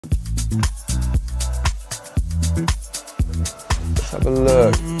Let's have a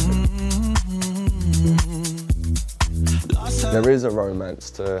look. There is a romance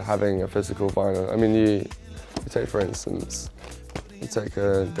to having a physical vinyl. I mean, you take, for instance, you take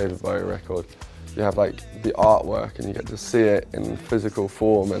a David Bowie record, you have like the artwork and you get to see it in physical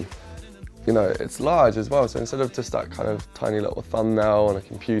form, and you know, it's large as well, so instead of just that kind of tiny little thumbnail on a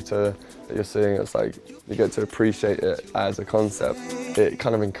computer that you're seeing, it's like you get to appreciate it as a concept. It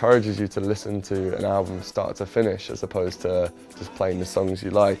kind of encourages you to listen to an album start to finish as opposed to just playing the songs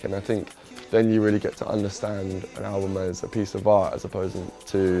you like, and I think then you really get to understand an album as a piece of art as opposed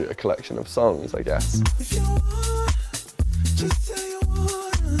to a collection of songs, I guess.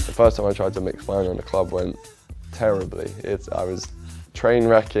 The first time I tried to mix vinyl in the club went terribly. I was train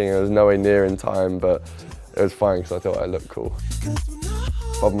wrecking, I was nowhere near in time, but it was fine because I thought I looked cool.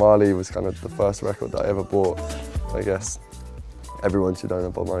 Bob Marley was kind of the first record that I ever bought. I guess everyone should own a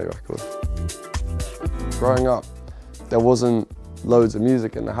Bob Marley record. Growing up, there wasn't loads of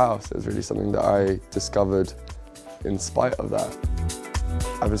music in the house. It was really something that I discovered in spite of that.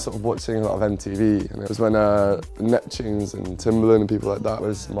 I was sort of watching a lot of MTV, and it was when Neptunes and Timbaland and people like that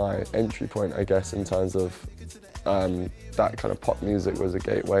was my entry point, I guess, in terms of that kind of pop music was a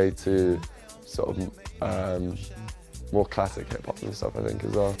gateway to sort of more classic hip-hop and stuff, I think,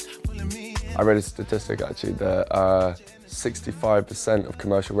 as well. I read a statistic, actually, that 65% of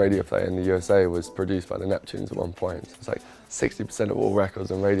commercial radio play in the USA was produced by the Neptunes at one point. It's like 60% of all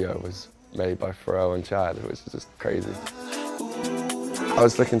records on radio was made by Pharrell and Chad, which is just crazy. I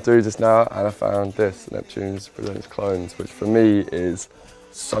was looking through just now and I found this, Neptunes Presents Clones, which for me is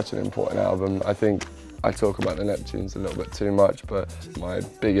such an important album. I think I talk about the Neptunes a little bit too much, but my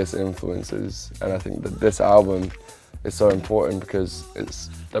biggest influences, and I think that this album is so important because it's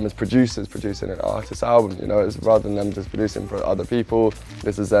them as producers producing an artist's album, you know, it's rather than them just producing for other people,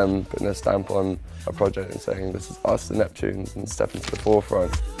 this is them putting a stamp on a project and saying this is us, the Neptunes, and stepping to the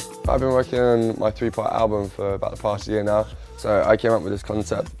forefront. I've been working on my 3-part album for about the past year now, so I came up with this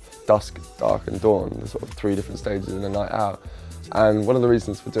concept, dusk, dark and dawn, the sort of 3 different stages in a night out. And one of the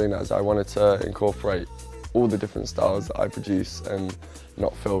reasons for doing that is I wanted to incorporate all the different styles that I produce and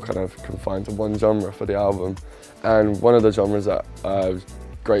not feel kind of confined to one genre for the album. And one of the genres that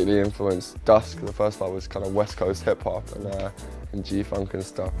greatly influenced Dusk, the first part was kind of West Coast hip hop and G-funk and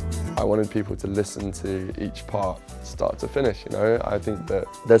stuff. I wanted people to listen to each part start to finish, you know. I think that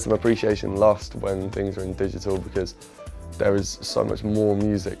there's some appreciation lost when things are in digital because there is so much more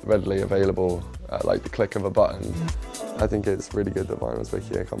music readily available at like the click of a button. I think it's really good that vinyl's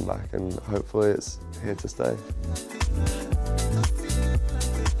making a comeback and hopefully it's here to stay.